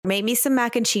make me some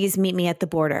mac and cheese. Meet me at the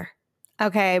border.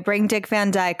 Okay, bring Dick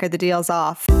Van Dyke or the deal's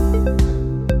off.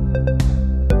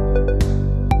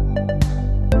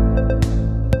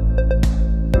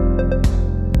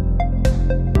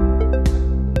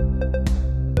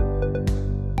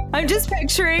 I'm just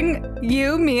picturing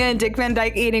you, Mia, and Dick Van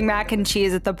Dyke eating mac and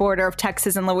cheese at the border of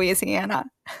Texas and Louisiana.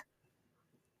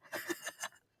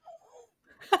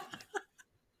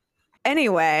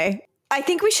 Anyway, I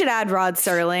think we should add Rod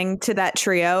Serling to that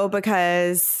trio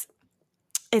because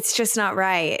it's just not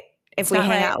right if we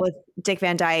hang out with Dick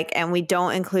Van Dyke and we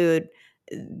don't include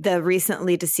the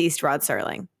recently deceased Rod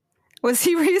Serling. Was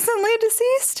he recently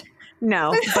deceased?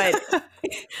 No, but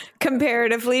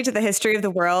comparatively to the history of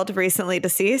the world, recently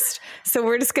deceased. So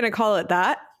we're just going to call it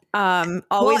that.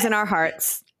 Always in our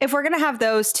hearts. If we're going to have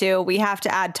those two, we have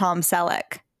to add Tom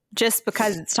Selleck just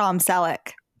because it's Tom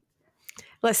Selleck.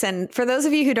 Listen, for those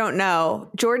of you who don't know,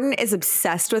 Jordan is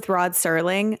obsessed with Rod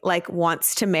Serling, like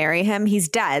wants to marry him. He's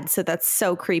dead, so that's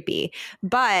so creepy.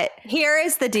 But here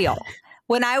is the deal.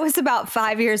 When I was about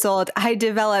 5 years old, I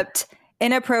developed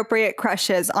inappropriate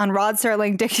crushes on Rod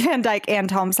Serling, Dick Van Dyke, and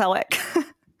Tom Selleck.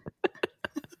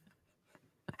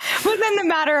 Within the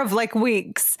matter of like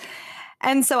weeks.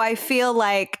 And so I feel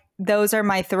like those are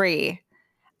my three.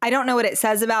 I don't know what it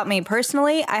says about me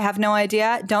personally. I have no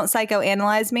idea. Don't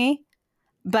psychoanalyze me.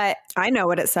 But I know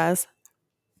what it says.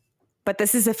 But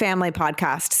this is a family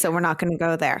podcast, so we're not going to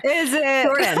go there. Is it?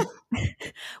 Jordan,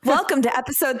 welcome to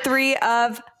episode 3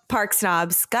 of Park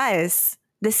Snobs. Guys,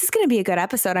 this is going to be a good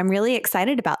episode. I'm really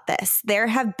excited about this. There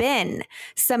have been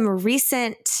some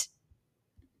recent,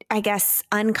 I guess,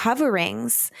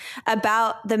 uncoverings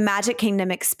about the Magic Kingdom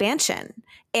expansion.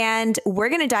 And we're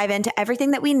going to dive into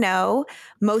everything that we know,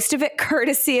 most of it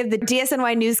courtesy of the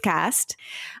DSNY newscast,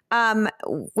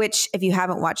 which if you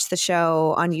haven't watched the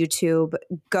show on YouTube,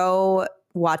 go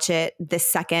watch it this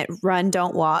second. Run,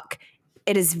 don't walk.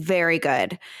 It is very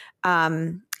good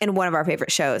and one of our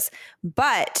favorite shows.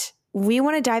 But we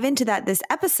want to dive into that this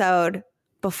episode.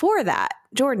 Before that,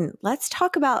 Jordan, let's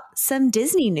talk about some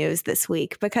Disney news this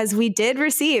week because we did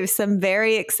receive some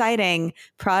very exciting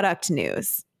product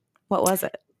news. What was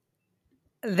it?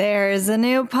 There's a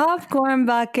new popcorn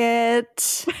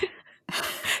bucket.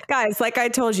 Guys, like I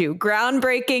told you,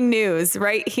 groundbreaking news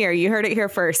right here. You heard it here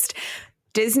first.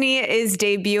 Disney is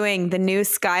debuting the new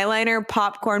Skyliner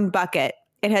popcorn bucket.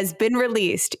 It has been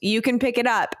released. You can pick it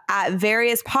up at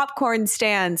various popcorn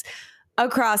stands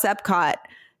across Epcot.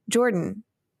 Jordan,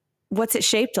 what's it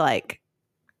shaped like?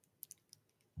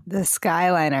 The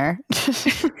Skyliner.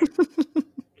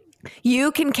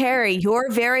 You can carry your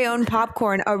very own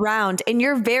popcorn around in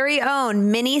your very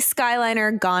own mini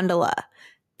Skyliner gondola,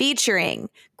 featuring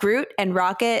Groot and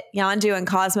Rocket, Yondu and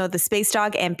Cosmo the Space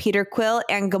Dog, and Peter Quill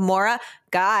and Gamora.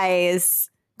 Guys,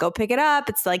 go pick it up.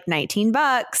 It's like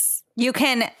 $19. You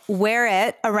can wear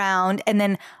it around and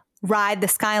then ride the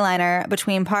Skyliner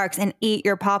between parks and eat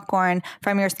your popcorn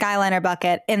from your Skyliner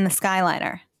bucket in the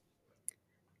Skyliner.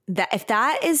 That if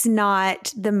that is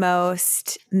not the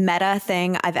most meta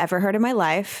thing I've ever heard in my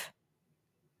life.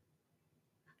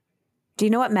 Do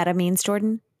you know what meta means,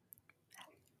 Jordan?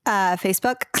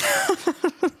 Facebook.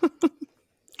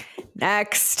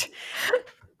 Next.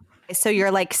 So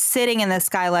you're like sitting in the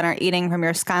Skyliner eating from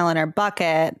your Skyliner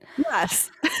bucket.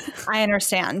 Yes. I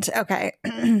understand. Okay.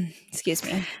 Excuse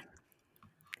me.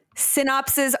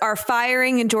 Synapses are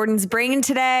firing in Jordan's brain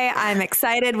today. I'm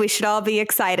excited. We should all be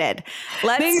excited.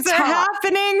 Things are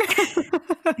happening.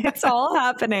 It's all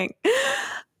happening.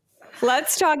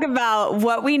 Let's talk about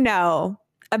what we know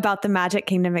about the Magic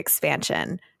Kingdom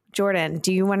expansion. Jordan,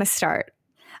 do you want to start?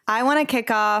 I want to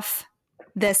kick off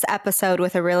this episode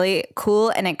with a really cool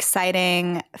and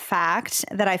exciting fact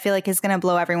that I feel like is going to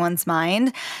blow everyone's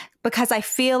mind. Because I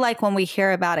feel like when we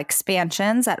hear about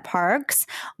expansions at parks,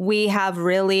 we have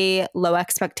really low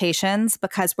expectations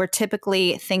because we're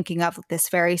typically thinking of this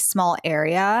very small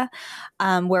area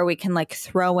where we can like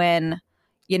throw in,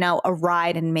 you know, a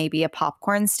ride and maybe a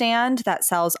popcorn stand that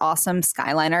sells awesome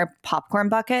Skyliner popcorn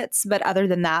buckets. But other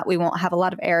than that, we won't have a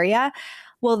lot of area.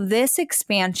 Well, this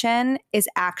expansion is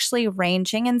actually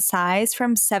ranging in size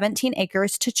from 17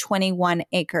 acres to 21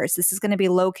 acres. This is going to be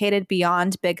located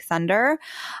beyond Big Thunder,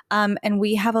 and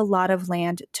we have a lot of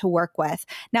land to work with.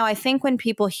 Now, I think when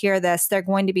people hear this, they're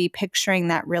going to be picturing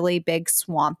that really big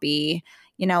swampy,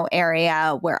 you know,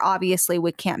 area where obviously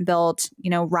we can't build, you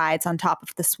know, rides on top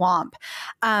of the swamp.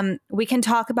 We can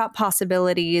talk about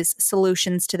possibilities,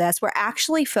 solutions to this. We're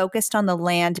actually focused on the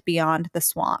land beyond the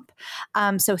swamp.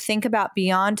 So think about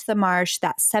beyond the marsh,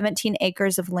 that 17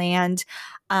 acres of land.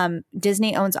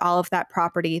 Disney owns all of that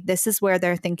property. This is where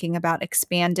they're thinking about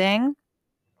expanding.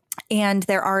 And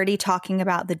they're already talking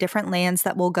about the different lands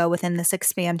that will go within this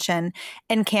expansion.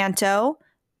 Encanto,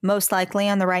 most likely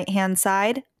on the right-hand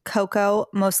side. Coco,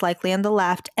 most likely on the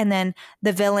left. And then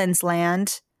the Villains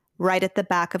Land right at the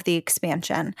back of the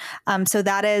expansion. So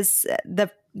that is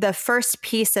the first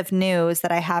piece of news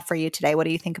that I have for you today. What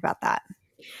do you think about that?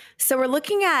 So we're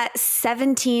looking at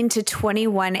 17 to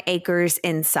 21 acres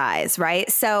in size,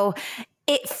 right? So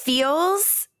it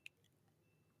feels,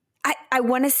 I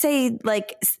want to say,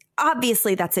 like,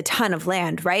 obviously that's a ton of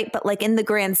land, right? But like in the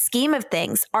grand scheme of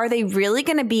things, are they really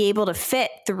going to be able to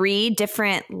fit 3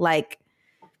 different like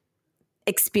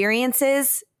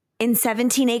experiences in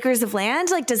 17 acres of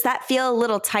land? Like, does that feel a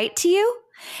little tight to you?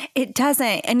 It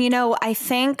doesn't. And, I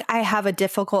think I have a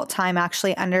difficult time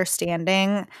actually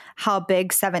understanding how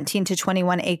big 17 to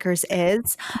 21 acres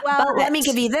is. Well, let me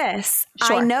give you this.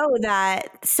 Sure. I know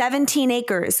that 17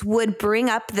 acres would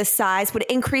would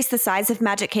increase the size of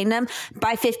Magic Kingdom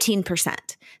by 15%.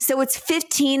 So it's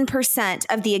 15%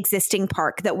 of the existing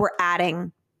park that we're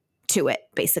adding to it,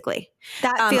 basically.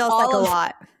 That feels like a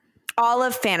lot. All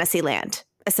of Fantasyland,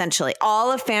 essentially.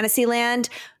 All of Fantasyland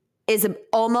is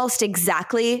almost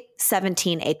exactly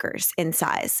 17 acres in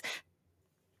size.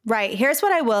 Right. Here's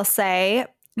what I will say.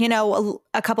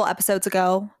 A couple episodes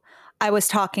ago, I was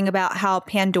talking about how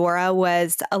Pandora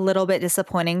was a little bit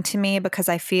disappointing to me because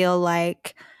I feel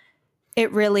like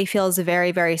it really feels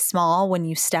very, very small when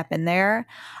you step in there.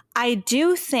 I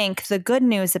do think the good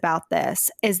news about this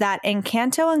is that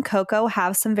Encanto and Coco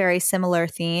have some very similar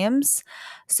themes.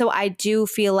 So I do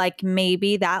feel like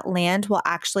maybe that land will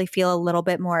actually feel a little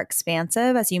bit more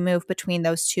expansive as you move between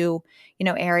those two,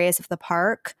 areas of the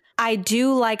park. I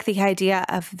do like the idea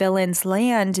of Villains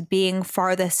Land being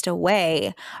farthest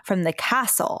away from the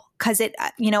castle because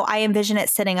I envision it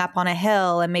sitting up on a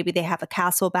hill and maybe they have a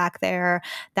castle back there.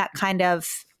 That kind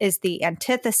of is the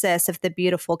antithesis of the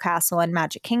beautiful castle in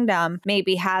Magic Kingdom,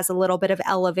 maybe has a little bit of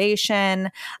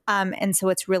elevation. And so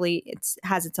it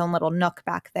has its own little nook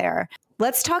back there.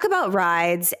 Let's talk about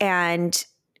rides and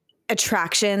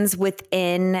attractions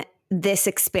within this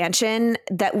expansion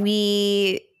that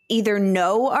we either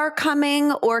know are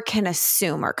coming or can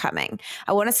assume are coming.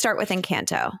 I want to start with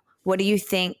Encanto. What do you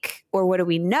think, or what do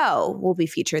we know will be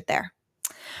featured there?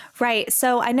 Right.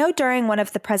 So I know during one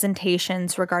of the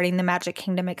presentations regarding the Magic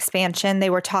Kingdom expansion, they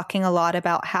were talking a lot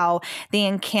about how the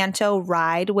Encanto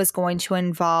ride was going to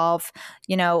involve,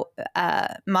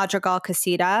 Madrigal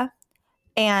Casita.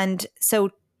 And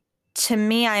so to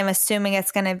me, I'm assuming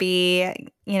it's going to be,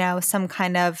 some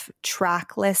kind of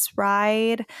trackless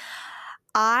ride.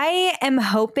 I am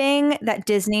hoping that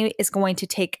Disney is going to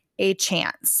take a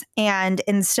chance. And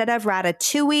instead of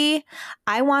Ratatouille,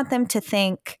 I want them to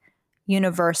think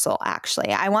Universal,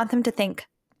 actually. I want them to think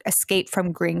Escape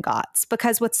from Gringotts,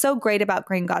 because what's so great about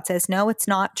Gringotts is, no, it's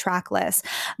not trackless,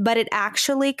 but it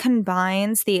actually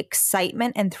combines the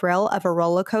excitement and thrill of a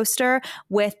roller coaster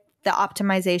with the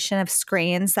optimization of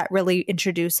screens that really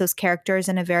introduce those characters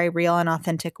in a very real and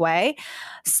authentic way.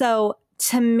 So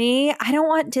to me, I don't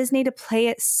want Disney to play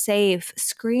it safe.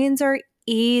 Screens are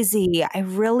easy. I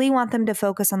really want them to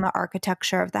focus on the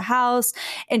architecture of the house,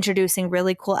 introducing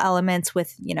really cool elements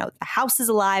with, the house is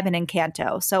alive in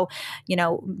Encanto. So,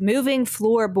 moving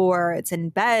floorboards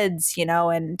and beds,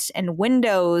 and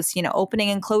windows, opening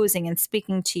and closing and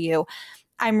speaking to you.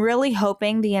 I'm really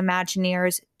hoping the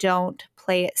Imagineers don't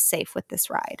play it safe with this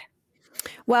ride.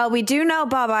 Well, we do know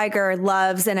Bob Iger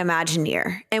loves an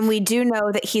Imagineer, and we do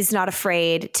know that he's not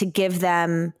afraid to give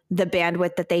them the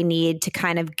bandwidth that they need to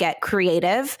kind of get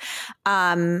creative.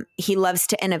 He loves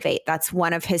to innovate. That's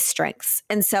one of his strengths.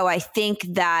 And so I think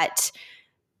that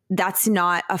that's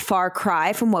not a far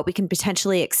cry from what we can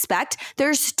potentially expect.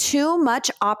 There's too much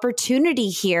opportunity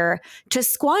here to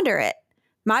squander it.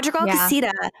 Madrigal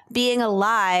Casita being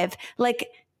alive, like,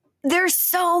 there's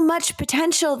so much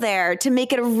potential there to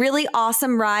make it a really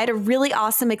awesome ride, a really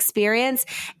awesome experience.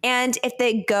 And if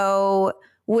they go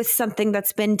with something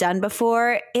that's been done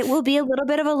before, it will be a little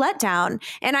bit of a letdown.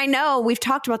 And I know we've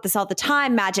talked about this all the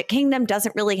time. Magic Kingdom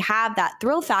doesn't really have that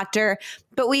thrill factor,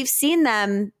 but we've seen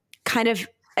them kind of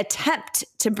attempt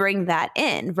to bring that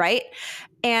in, right?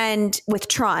 And with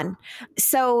Tron.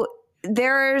 So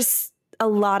there's a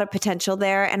lot of potential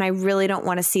there, and I really don't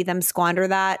want to see them squander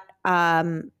that.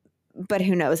 But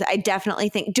who knows? I definitely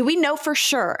think, do we know for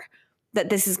sure that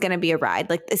this is going to be a ride?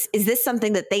 Like, is this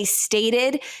something that they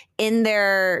stated in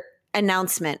their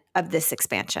announcement of this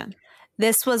expansion?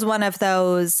 This was one of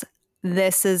those,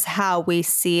 this is how we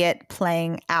see it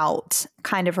playing out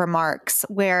kind of remarks,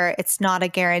 where it's not a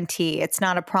guarantee, it's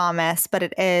not a promise, but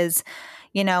it is,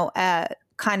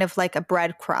 kind of like a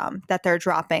breadcrumb that they're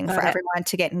dropping for everyone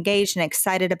to get engaged and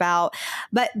excited about.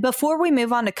 But before we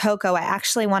move on to Coco, I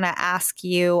actually want to ask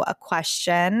you a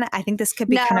question. I think this could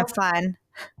be kind of fun.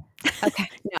 Okay.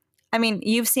 No. I mean,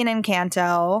 you've seen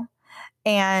Encanto,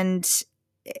 and,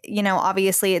 you know,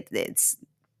 obviously it's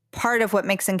part of what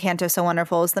makes Encanto so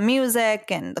wonderful is the music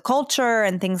and the culture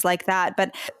and things like that.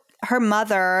 But her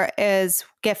mother is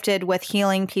gifted with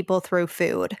healing people through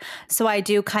food. So I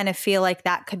do kind of feel like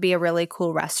that could be a really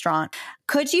cool restaurant.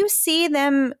 Could you see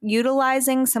them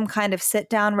utilizing some kind of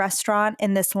sit-down restaurant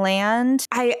in this land?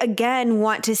 I, again,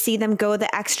 want to see them go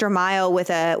the extra mile with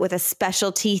a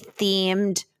specialty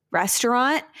themed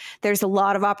restaurant. There's a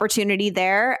lot of opportunity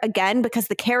there, again, because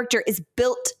the character is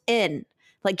built in.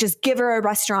 Like, just give her a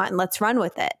restaurant and let's run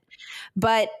with it.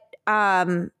 But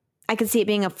I could see it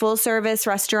being a full service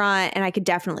restaurant, and I could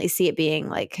definitely see it being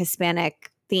like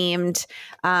Hispanic themed,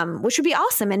 which would be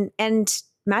awesome. And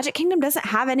Magic Kingdom doesn't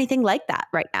have anything like that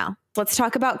right now. Let's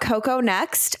talk about Coco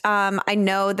next. I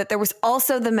know that there was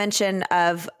also the mention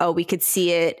of, we could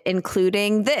see it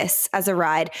including this as a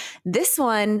ride. This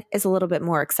one is a little bit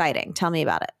more exciting. Tell me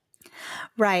about it.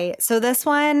 Right. So this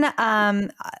one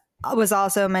was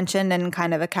also mentioned in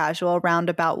kind of a casual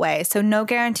roundabout way. So no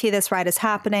guarantee this ride is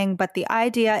happening, but the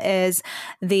idea is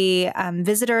the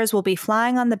visitors will be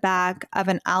flying on the back of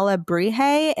an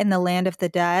alebrije in the land of the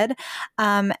dead.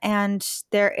 And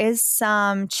there is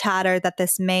some chatter that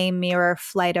this may mirror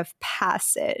Flight of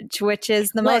Passage, which is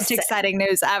the most exciting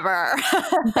news ever.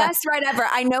 Best ride ever.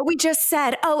 I know we just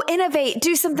said, innovate,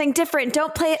 do something different,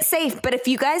 don't play it safe. But if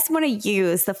you guys want to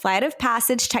use the Flight of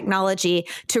Passage technology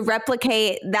to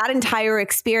replicate that entire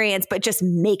experience, but just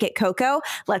make it Coco,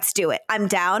 let's do it. I'm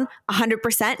down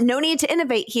 100%. No need to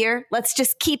innovate here. Let's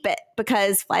just keep it,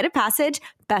 because Flight of Passage,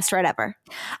 best ride ever.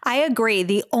 I agree.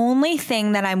 The only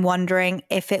thing that I'm wondering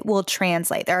if it will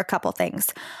translate, there are a couple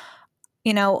things.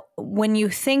 You know, when you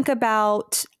think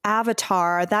about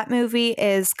Avatar, that movie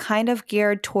is kind of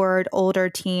geared toward older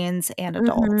teens and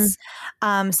adults.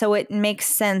 So it makes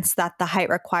sense that the height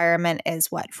requirement is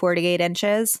 48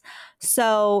 inches.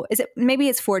 So maybe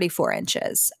it's 44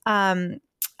 inches. I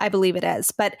believe it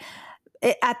is. But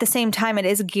at the same time, it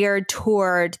is geared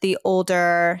toward the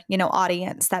older,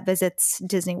 audience that visits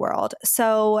Disney World.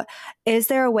 So is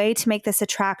there a way to make this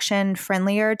attraction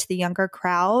friendlier to the younger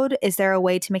crowd? Is there a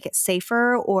way to make it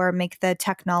safer or make the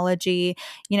technology,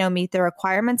 meet the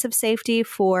requirements of safety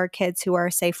for kids who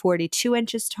are, say, 42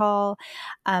 inches tall?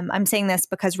 I'm saying this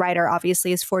because Ryder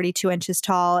obviously is 42 inches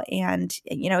tall, and,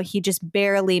 he just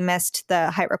barely missed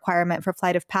the height requirement for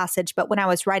Flight of Passage. But when I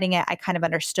was writing it, I kind of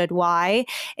understood why.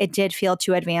 It did feel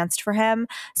too advanced for him.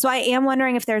 So I am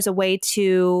wondering if there's a way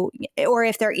to, or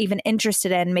if they're even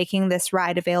interested in making this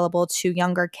ride available to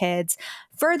younger kids.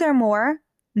 Furthermore,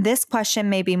 this question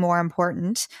may be more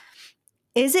important.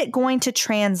 Is it going to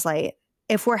translate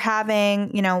if we're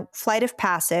having, Flight of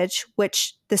Passage,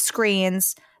 which the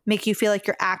screens make you feel like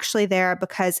you're actually there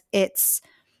because it's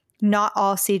not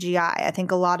all CGI. I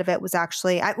think a lot of it was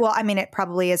actually, it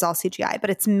probably is all CGI, but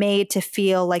it's made to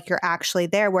feel like you're actually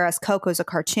there, whereas Coco's a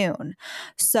cartoon.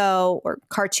 So, or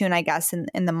cartoon, I guess,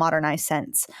 in the modernized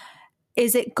sense.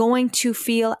 Is it going to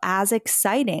feel as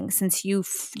exciting since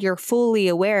you're fully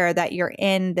aware that you're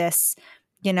in this,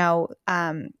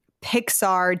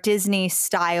 Pixar, Disney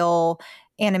style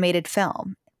animated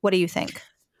film? What do you think?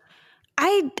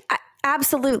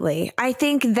 Absolutely. I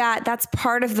think that that's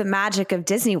part of the magic of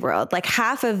Disney World. Like,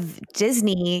 half of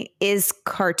Disney is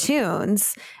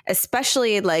cartoons,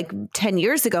 especially like 10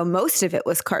 years ago, most of it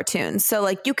was cartoons. So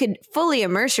like you could fully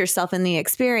immerse yourself in the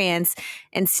experience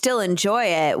and still enjoy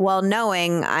it while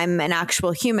knowing I'm an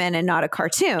actual human and not a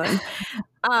cartoon.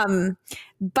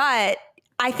 But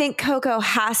I think Coco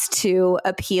has to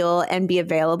appeal and be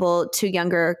available to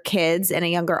younger kids and a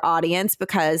younger audience,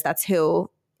 because that's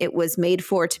who it was made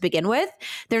for to begin with.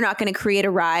 They're not going to create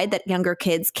a ride that younger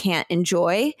kids can't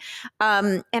enjoy.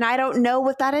 And I don't know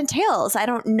what that entails. I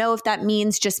don't know if that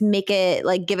means just make it,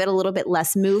 like, give it a little bit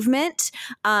less movement,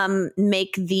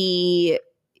 make the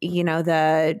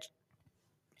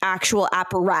actual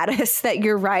apparatus that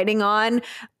you're riding on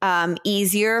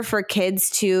easier for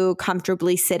kids to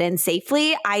comfortably sit in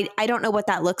safely. I don't know what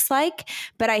that looks like,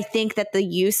 but I think that the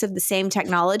use of the same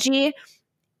technology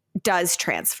does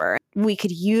transfer. We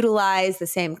could utilize the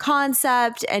same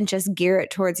concept and just gear it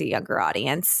towards a younger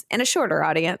audience and a shorter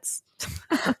audience.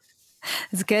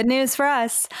 It's good news for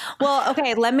us. Well,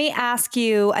 okay, let me ask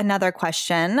you another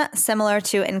question similar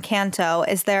to Encanto.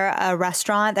 Is there a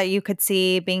restaurant that you could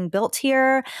see being built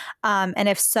here? And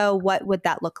if so, what would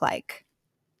that look like?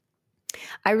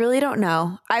 I really don't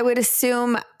know. I would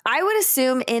assume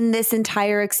in this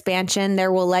entire expansion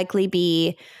there will likely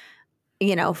be,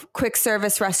 quick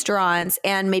service restaurants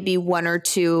and maybe one or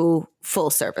two full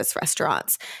service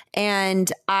restaurants.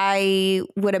 And I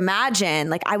would imagine,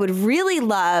 like, I would really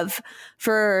love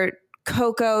for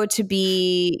Coco to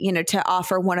be, to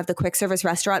offer one of the quick service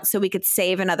restaurants so we could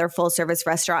save another full service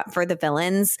restaurant for the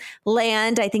villains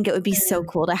land. I think it would be so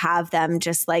cool to have them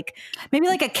just like maybe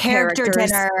like a character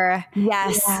dinner.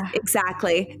 Yes, yeah.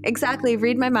 Exactly.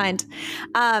 Read my mind.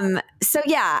 So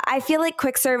yeah, I feel like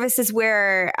quick service is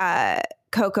where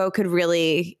Coco could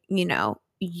really,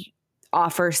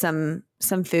 offer some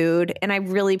food. And I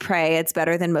really pray it's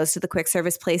better than most of the quick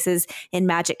service places in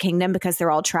Magic Kingdom because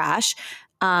they're all trash.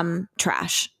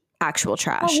 Actual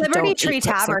trash. Well, Liberty Tree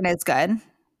Tavern is good.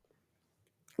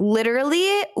 Literally,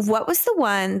 what was the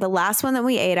last one that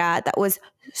we ate at that was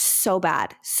so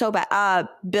bad?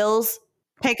 Bill's.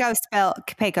 Pecos Bill.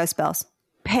 Pecos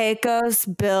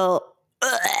Bill.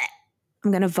 Ugh. I'm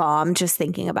going to vom just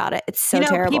thinking about it. It's so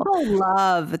terrible. People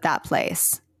love that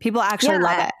place. People actually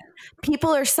love it. People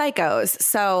are psychos.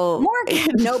 So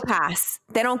no pass.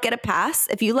 They don't get a pass.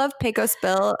 If you love Pecos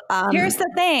Bill. Here's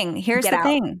the thing.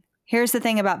 Here's the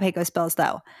thing about Pecos Bills,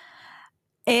 though.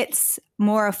 It's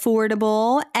more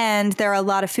affordable and there are a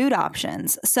lot of food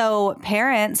options. So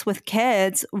parents with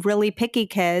kids, really picky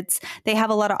kids, they have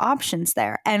a lot of options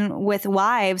there. And with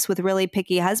wives with really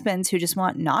picky husbands who just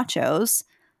want nachos.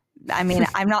 I mean,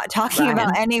 I'm not talking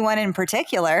about anyone in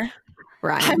particular.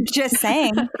 Right. I'm just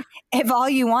saying, if all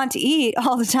you want to eat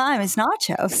all the time is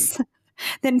nachos,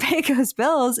 then Pecos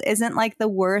Bills isn't like the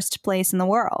worst place in the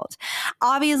world.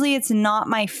 Obviously, it's not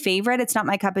my favorite. It's not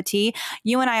my cup of tea.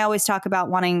 You and I always talk about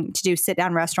wanting to do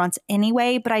sit-down restaurants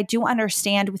anyway, but I do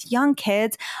understand with young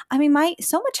kids, I mean,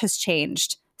 so much has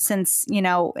changed since,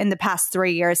 in the past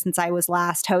 3 years since I was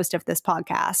last host of this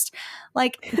podcast.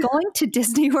 Like going to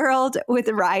Disney World with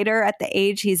Ryder at the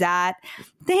age he's at,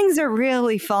 things are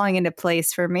really falling into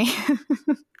place for me.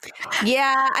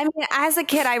 Yeah. I mean, as a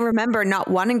kid, I remember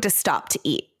not wanting to stop to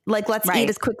eat. Like, let's eat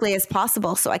as quickly as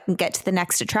possible so I can get to the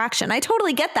next attraction. I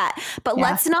totally get that. But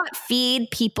let's not feed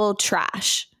people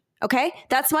trash. Okay?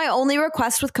 That's my only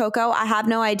request with Coco. I have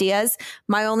no ideas.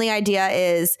 My only idea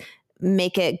is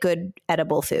make it good,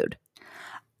 edible food.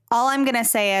 All I'm going to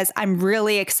say is I'm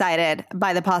really excited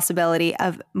by the possibility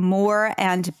of more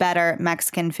and better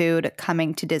Mexican food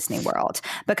coming to Disney World.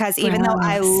 Because even though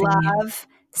I love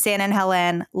San and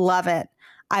Helen, love it,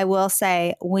 I will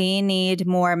say we need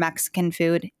more Mexican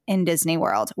food in Disney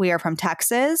World. We are from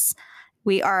Texas.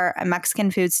 We are Mexican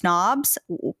food snobs.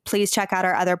 Please check out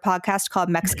our other podcast called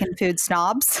Mexican Food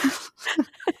Snobs.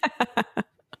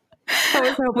 I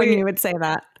was hoping you would say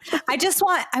that.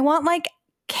 I want like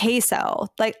queso.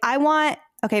 Like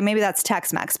okay, maybe that's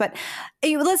Tex-Mex, but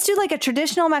let's do like a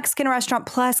traditional Mexican restaurant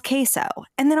plus queso,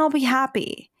 and then I'll be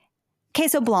happy.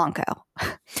 Queso Blanco.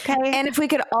 Okay. And if we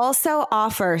could also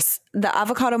offer the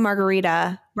avocado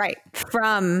margarita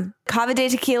from Cava de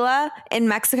Tequila in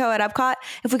Mexico at Epcot,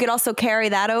 if we could also carry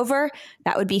that over,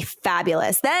 that would be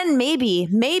fabulous. Then maybe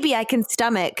I can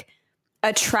stomach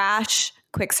a trash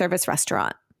quick service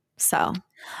restaurant. So,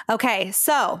 okay.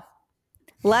 So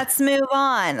let's move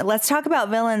on. Let's talk about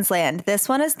Villains Land. This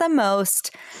one is the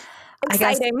most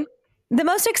exciting. The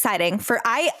most exciting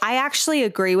I actually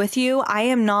agree with you. I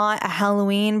am not a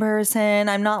Halloween person.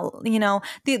 I'm not,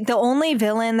 the only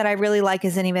villain that I really like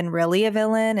isn't even really a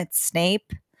villain. It's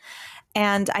Snape.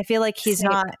 And I feel like he's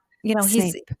not,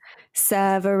 he's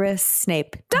Severus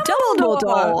Snape.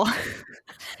 Dumbledore.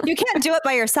 You can't do it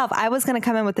by yourself. I was going to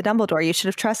come in with the Dumbledore. You should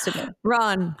have trusted me.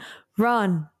 Ron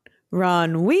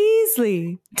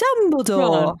Weasley.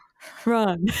 Dumbledore.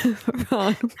 Ron.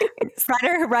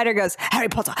 Ryder goes, Harry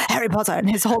Potter, and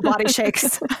his whole body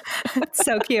shakes. It's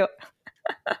so cute.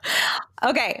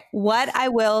 Okay, what I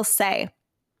will say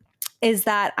is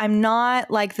that I'm not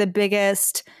like the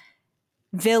biggest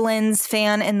villains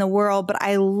fan in the world, but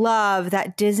I love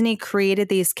that Disney created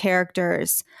these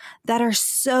characters that are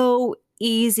so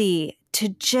easy to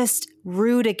just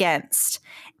root against.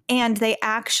 And they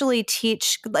actually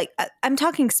teach, like, I'm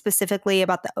talking specifically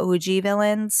about the OG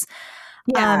villains.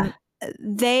 Yeah.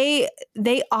 They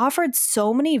offered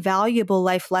so many valuable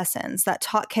life lessons that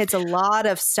taught kids a lot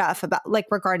of stuff about, like,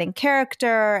 regarding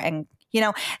character and,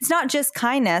 it's not just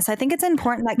kindness. I think it's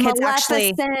important that kids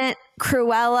Maleficent,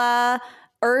 Cruella,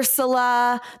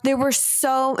 Ursula, there were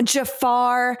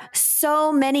Jafar,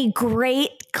 so many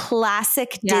great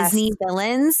classic Disney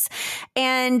villains.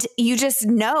 And you just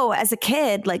know as a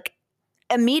kid, like,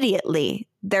 immediately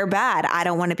they're bad. I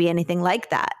don't want to be anything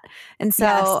like that. And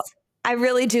so I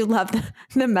really do love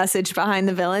the message behind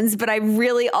the villains, but I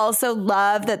really also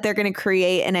love that they're going to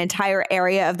create an entire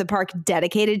area of the park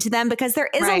dedicated to them, because there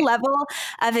is a level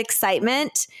of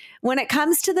excitement when it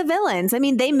comes to the villains. I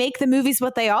mean, they make the movies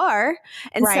what they are.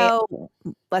 And so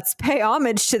let's pay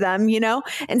homage to them, you know?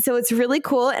 And so it's really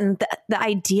cool. And the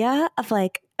idea of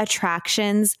like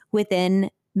attractions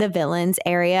within the villains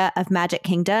area of Magic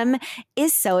Kingdom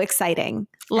is so exciting.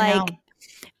 Like,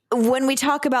 when we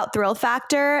talk about thrill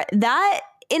factor, that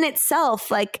in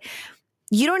itself, like,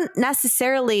 you don't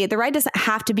necessarily, the ride doesn't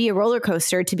have to be a roller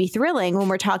coaster to be thrilling when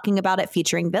we're talking about it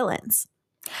featuring villains.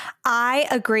 I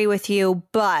agree with you,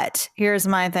 but here's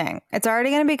my thing. It's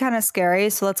already going to be kind of scary,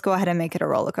 so let's go ahead and make it a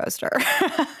roller coaster.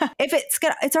 If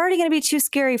it's already going to be too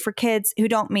scary for kids who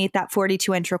don't meet that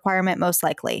 42-inch requirement, most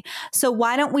likely. So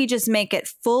why don't we just make it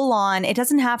full on? It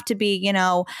doesn't have to be, you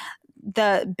know,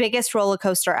 the biggest roller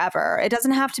coaster ever. It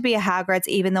doesn't have to be a Hagrid's,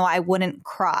 even though I wouldn't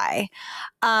cry.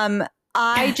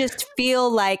 I just feel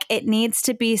like it needs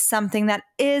to be something that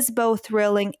is both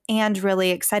thrilling and really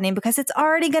exciting, because it's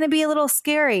already going to be a little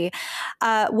scary.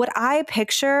 What I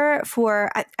picture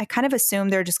for, I kind of assume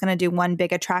they're just going to do one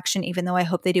big attraction, even though I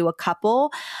hope they do a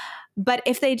couple. But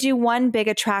if they do one big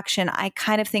attraction, I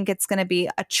kind of think it's going to be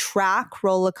a track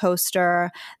roller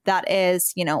coaster that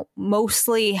is, you know,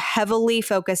 mostly heavily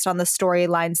focused on the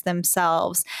storylines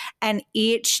themselves. And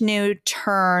each new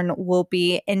turn will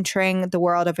be entering the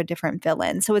world of a different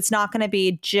villain. So it's not going to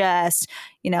be just,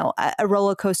 you know, a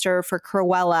roller coaster for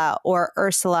Cruella or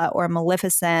Ursula or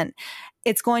Maleficent.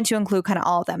 It's going to include kind of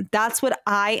all of them. That's what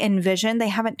I envision. They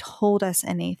haven't told us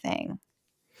anything.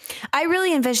 I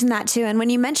really envision that too. And when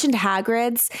you mentioned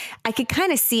Hagrid's, I could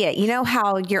kind of see it. You know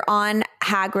how you're on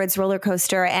Hagrid's roller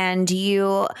coaster and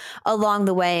you along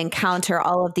the way encounter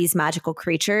all of these magical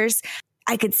creatures.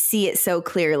 I could see it so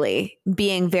clearly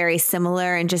being very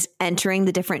similar and just entering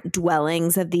the different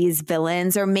dwellings of these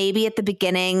villains. Or maybe at the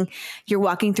beginning, you're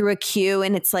walking through a queue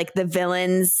and it's like the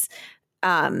villains,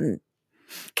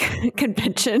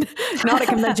 convention, not a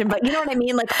convention, but you know what I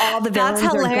mean? Like all the villains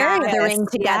are gathering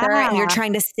together and you're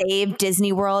trying to save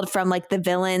Disney World from like the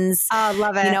villains,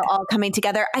 love it. You know, all coming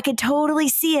together. I could totally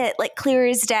see it like clear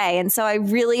as day. And so I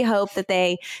really hope that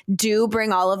they do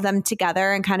bring all of them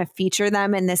together and kind of feature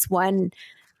them in this one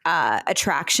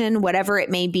attraction, whatever it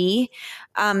may be.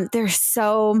 There's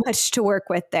so much to work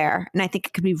with there. And I think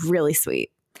it could be really sweet.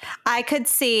 I could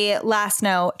see, last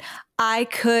note, I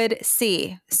could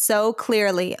see so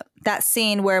clearly that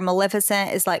scene where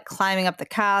Maleficent is like climbing up the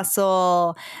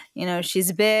castle. You know,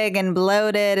 she's big and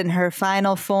bloated in her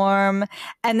final form,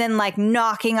 and then like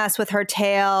knocking us with her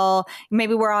tail.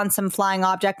 Maybe we're on some flying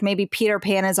object. Maybe Peter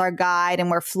Pan is our guide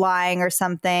and we're flying or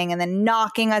something, and then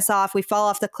knocking us off. We fall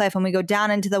off the cliff and we go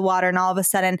down into the water, and all of a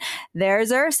sudden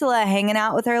there's Ursula hanging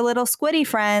out with her little squiddy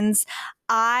friends.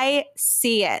 I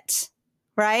see it.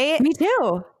 Right? Me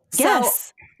too. Yes.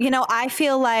 So, you know, I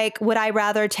feel like, would I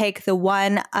rather take the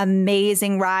one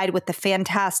amazing ride with the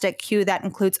fantastic queue that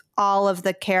includes all of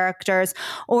the characters,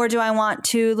 or do I want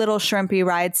two little shrimpy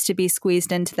rides to be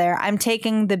squeezed into there? I'm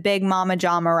taking the big Mama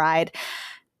Jama ride.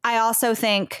 I also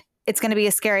think it's going to be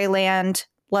a scary land.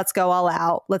 Let's go all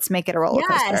out. Let's make it a roller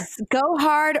coaster. Yes. Go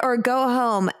hard or go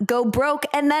home. Go broke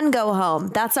and then go home.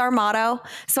 That's our motto.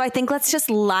 So I think let's just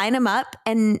line them up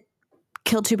and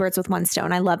kill two birds with one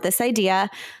stone. I love this idea.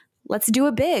 Let's do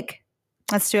it big.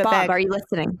 Let's do it Bob, big. are you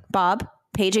listening? Bob,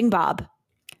 paging Bob.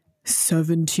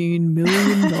 $17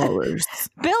 million.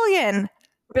 Billion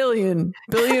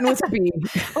with a B.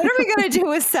 What are we going to do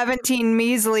with $17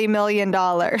 measly million?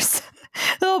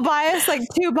 They'll buy us like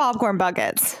 2 popcorn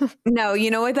buckets. No,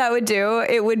 you know what that would do?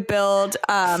 It would build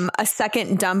a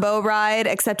second Dumbo ride,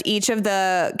 except each of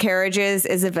the carriages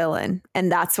is a villain. And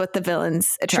that's what the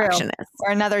villain's attraction is.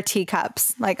 Or another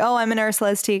teacups. Like, oh, I'm in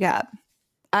Ursula's teacup.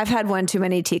 I've had one too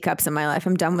many teacups in my life.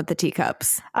 I'm done with the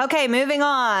teacups. Okay, moving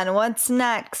on. What's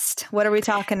next? What are we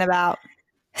talking about?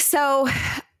 So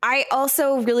I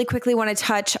also really quickly want to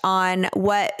touch on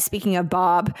what, speaking of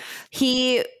Bob,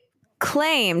 he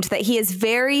claimed that he is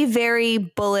very, very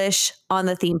bullish on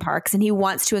the theme parks and he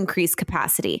wants to increase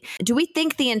capacity. Do we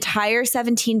think the entire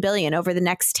 $17 billion over the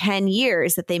next 10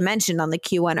 years that they mentioned on the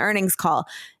Q1 earnings call,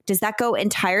 does that go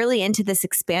entirely into this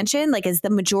expansion? Like, is the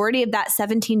majority of that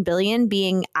 $17 billion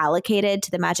being allocated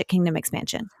to the Magic Kingdom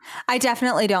expansion? I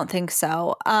definitely don't think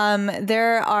so.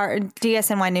 There are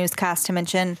DSNY Newscast, to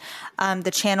mention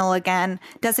the channel again,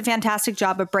 does a fantastic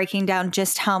job of breaking down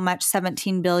just how much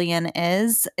 $17 billion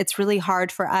is. It's really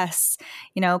hard for us,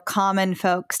 you know, common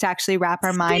folks to actually wrap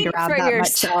our mind around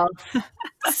that much.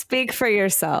 Speak for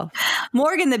yourself.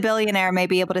 Morgan the billionaire may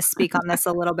be able to speak on this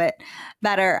a little bit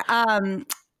better.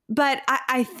 But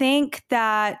I think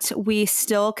that we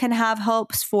still can have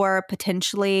hopes for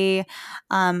potentially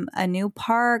a new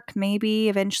park, maybe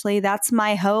eventually. That's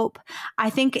my hope. I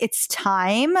think it's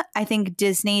time. I think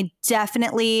Disney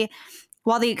definitely,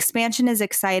 while the expansion is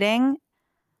exciting,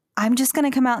 I'm just going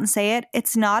to come out and say it.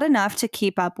 It's not enough to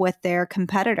keep up with their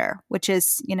competitor, which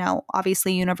is,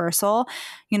 obviously Universal.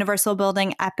 Universal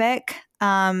building Epic.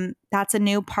 That's a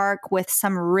new park with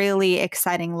some really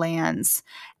exciting lands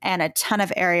and a ton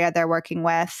of area they're working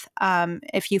with.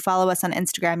 If you follow us on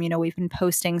Instagram, we've been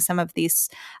posting some of these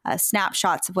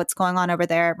snapshots of what's going on over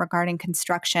there regarding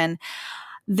construction.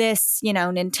 This,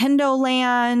 Nintendo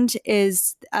Land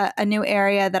is a new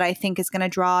area that I think is going to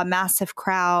draw massive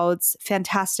crowds.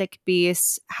 Fantastic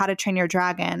Beasts, How to Train Your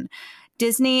Dragon.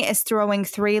 Disney is throwing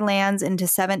 3 lands into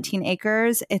 17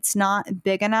 acres. It's not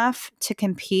big enough to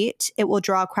compete. It will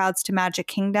draw crowds to Magic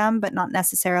Kingdom, but not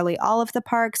necessarily all of the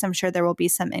parks. I'm sure there will be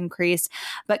some increase,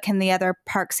 but can the other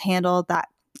parks handle that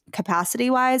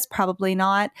capacity-wise? Probably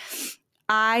not.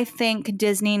 I think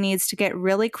Disney needs to get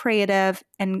really creative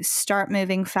and start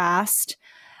moving fast.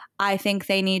 I think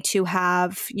they need to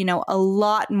have, a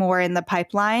lot more in the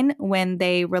pipeline when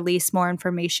they release more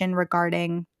information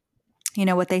regarding,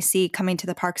 what they see coming to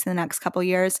the parks in the next couple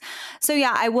years. So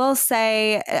yeah, I will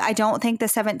say I don't think the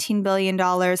 $17 billion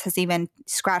has even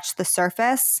scratched the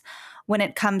surface when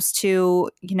it comes to,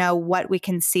 what we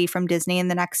can see from Disney in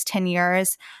the next 10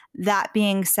 years. That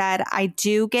being said, I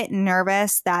do get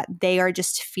nervous that they are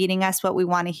just feeding us what we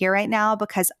want to hear right now,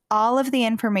 because all of the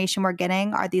information we're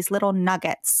getting are these little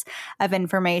nuggets of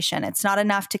information. It's not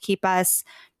enough to keep us,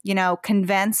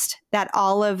 convinced that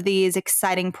all of these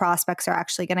exciting prospects are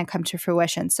actually going to come to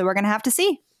fruition. So we're going to have to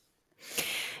see.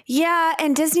 Yeah.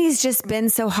 And Disney's just been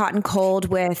so hot and cold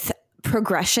with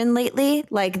progression lately.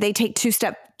 Like they take two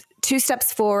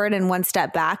steps forward and 1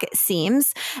 step back, it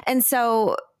seems. And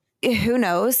so who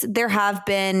knows? There have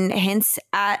been hints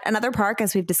at another park,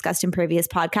 as we've discussed in previous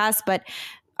podcasts, but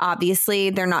obviously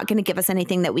they're not going to give us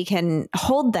anything that we can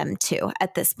hold them to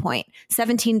at this point.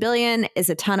 17 billion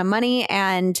is a ton of money,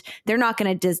 and they're not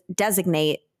going to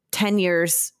designate 10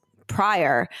 years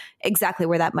prior exactly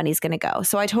where that money is going to go.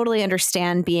 So I totally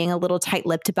understand being a little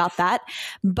tight-lipped about that.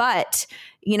 But,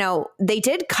 they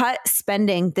did cut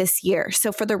spending this year.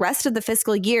 So for the rest of the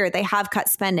fiscal year, they have cut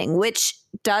spending, which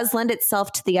does lend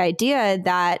itself to the idea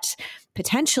that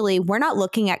potentially we're not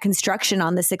looking at construction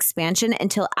on this expansion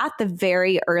until at the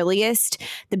very earliest,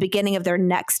 the beginning of their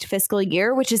next fiscal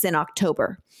year, which is in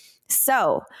October.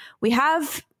 So we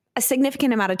have a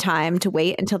significant amount of time to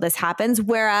wait until this happens.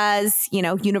 Whereas,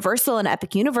 Universal and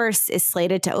Epic Universe is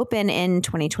slated to open in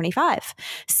 2025.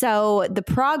 So the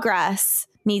progress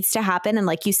needs to happen. And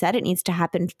like you said, it needs to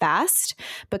happen fast,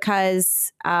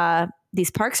 because these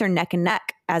parks are neck and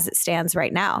neck as it stands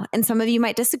right now. And some of you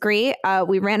might disagree.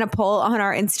 We ran a poll on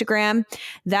our Instagram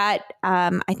that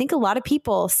I think a lot of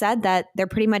people said that they're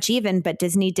pretty much even, but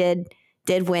Disney did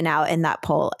win out in that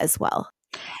poll as well.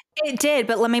 It did,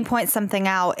 but let me point something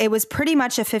out. It was pretty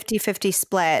much a 50-50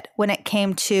 split when it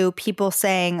came to people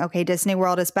saying, okay, Disney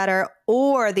World is better,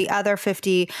 or the other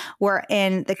 50 were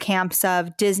in the camps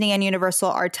of Disney and Universal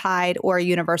are tied, or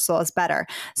Universal is better.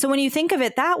 So when you think of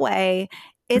it that way,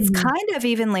 it's kind of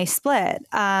evenly split.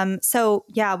 So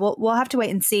yeah, we'll have to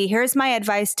wait and see. Here's my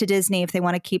advice to Disney if they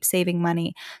want to keep saving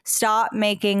money. Stop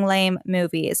making lame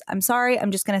movies. I'm sorry, I'm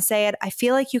just going to say it. I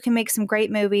feel like you can make some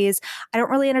great movies. I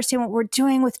don't really understand what we're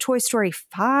doing with Toy Story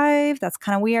 5. That's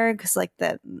kind of weird because like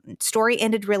the story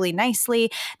ended really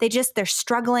nicely. They're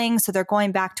struggling, so they're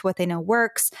going back to what they know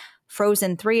works.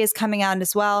 Frozen 3 is coming out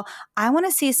as well. I want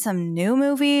to see some new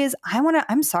movies. I want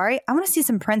to see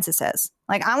some princesses.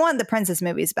 Like I want the princess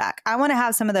movies back. I want to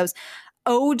have some of those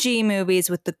OG movies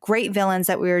with the great villains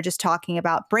that we were just talking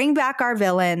about. Bring back our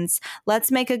villains.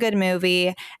 Let's make a good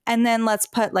movie. And then let's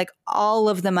put like all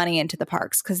of the money into the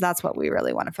parks, because that's what we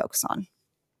really want to focus on.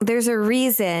 There's a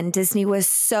reason Disney was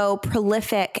so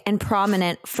prolific and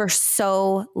prominent for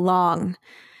so long.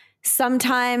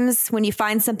 Sometimes when you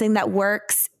find something that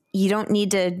works, you don't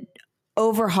need to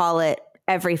overhaul it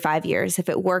every 5 years. If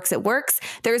it works, it works.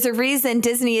 There's a reason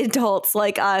Disney adults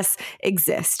like us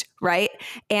exist, right?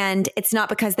 And it's not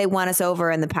because they won us over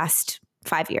in the past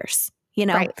 5 years,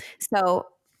 Right. So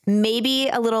maybe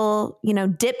a little,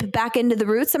 dip back into the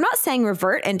roots. I'm not saying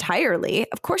revert entirely.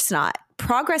 Of course not.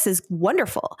 Progress is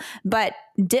wonderful, but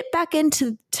dip back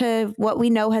into what we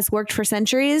know has worked for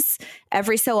centuries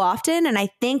every so often. And I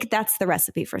think that's the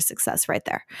recipe for success right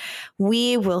there.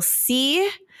 We will see.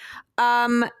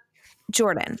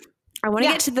 Jordan, I want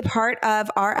to get to the part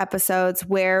of our episodes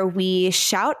where we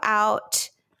shout out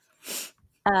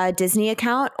a Disney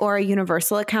account or a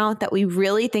Universal account that we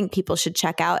really think people should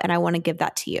check out, and I want to give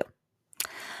that to you.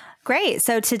 Great.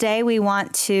 So today we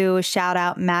want to shout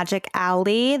out Magic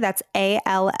Alley. That's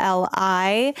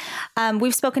ALLI.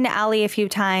 We've spoken to Allie a few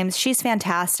times. She's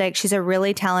fantastic. She's a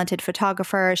really talented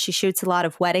photographer. She shoots a lot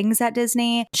of weddings at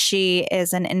Disney. She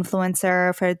is an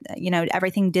influencer for,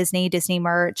 everything Disney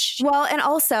merch. Well, and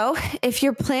also, if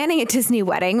you're planning a Disney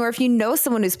wedding, or if you know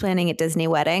someone who's planning a Disney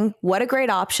wedding, what a great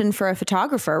option for a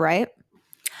photographer, right?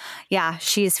 Yeah,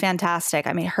 she's fantastic.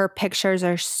 I mean, her pictures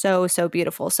are so, so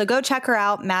beautiful. So go check her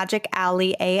out, Magic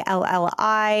Alley,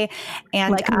 ALLI.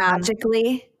 And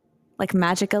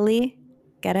magically,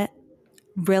 get it?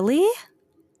 Really?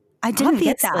 I didn't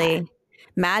get that.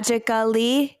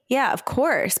 Magically. Yeah, of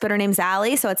course. But her name's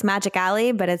Allie, so it's Magic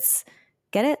Alley, but it's,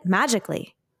 get it?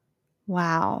 Magically.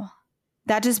 Wow.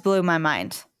 That just blew my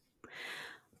mind.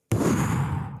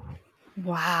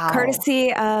 Wow.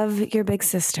 Courtesy of your big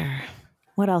sister.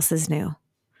 What else is new?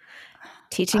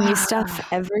 Teaching you stuff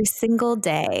every single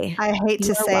day. I hate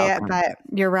to say it, but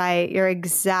you're right. You're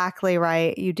exactly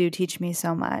right. You do teach me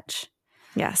so much.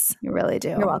 Yes. You really do.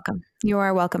 You're welcome. You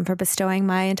are welcome for bestowing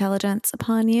my intelligence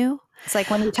upon you. It's like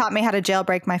when you taught me how to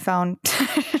jailbreak my phone.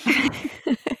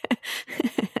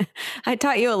 I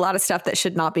taught you a lot of stuff that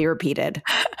should not be repeated.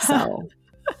 So...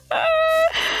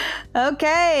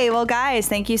 Okay. Well, guys,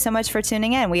 thank you so much for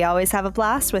tuning in. We always have a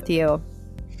blast with you.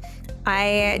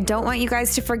 I don't want you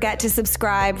guys to forget to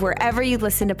subscribe wherever you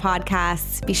listen to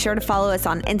podcasts. Be sure to follow us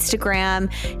on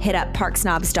Instagram. Hit up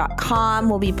parksnobs.com.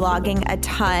 We'll be blogging a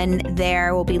ton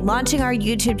there. We'll be launching our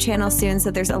YouTube channel soon,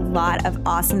 so there's a lot of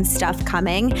awesome stuff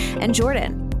coming. And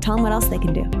Jordan, tell them what else they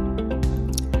can do.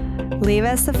 Leave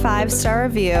us a 5-star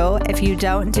review. If you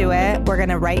don't do it, we're going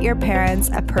to write your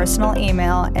parents a personal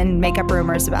email and make up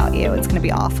rumors about you. It's going to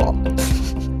be awful.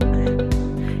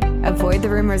 Avoid the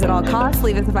rumors at all costs.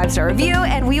 Leave us a 5-star review,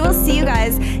 and we will see you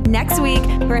guys next week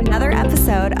for another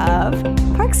episode of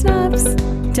Park Snobs.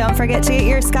 Don't forget to get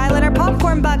your Skyliner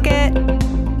popcorn bucket.